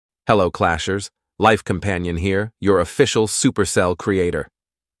Hello Clashers, Life Companion here, your official Supercell creator.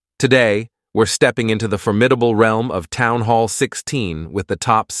 Today, we're stepping into the formidable realm of Th16 with the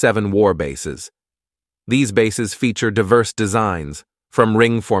top 7 war bases. These bases feature diverse designs, from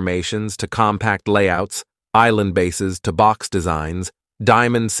ring formations to compact layouts, island bases to box designs,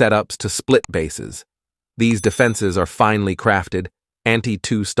 diamond setups to split bases. These defenses are finely crafted,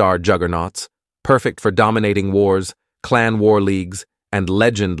 anti-2-star juggernauts, perfect for dominating wars, clan war leagues, and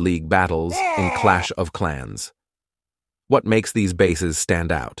legend league battles in Clash of Clans. What makes these bases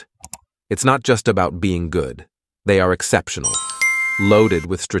stand out? It's not just about being good. They are exceptional. Loaded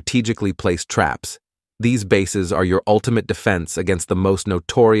with strategically placed traps, these bases are your ultimate defense against the most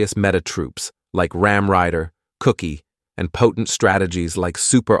notorious meta troops like Ram Rider, Cookie, and potent strategies like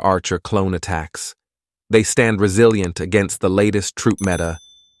Super Archer clone attacks. They stand resilient against the latest troop meta,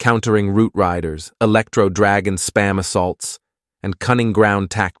 countering Root Riders, Electro Dragon spam assaults, and cunning ground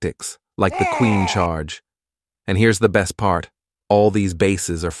tactics like the Queen Charge. And here's the best part, all these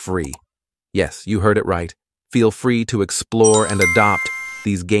bases are free. Yes, you heard it right. Feel free to explore and adopt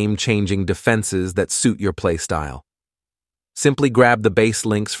these game-changing defenses that suit your playstyle. Simply grab the base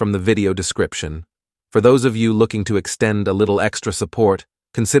links from the video description. For those of you looking to extend a little extra support,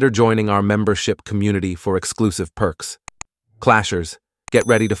 consider joining our membership community for exclusive perks. Clashers, get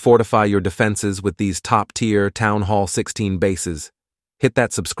ready to fortify your defenses with these top-tier Th16 bases. Hit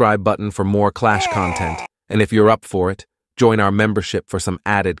that subscribe button for more Clash content, and if you're up for it, join our membership for some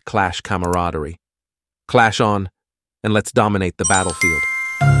added Clash camaraderie. Clash on, and let's dominate the battlefield.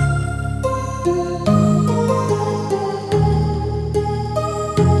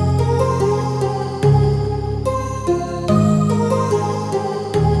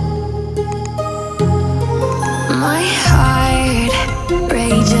 My heart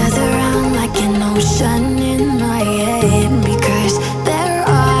rages around like an ocean in my head, because there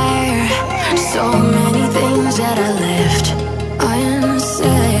are so many things that I live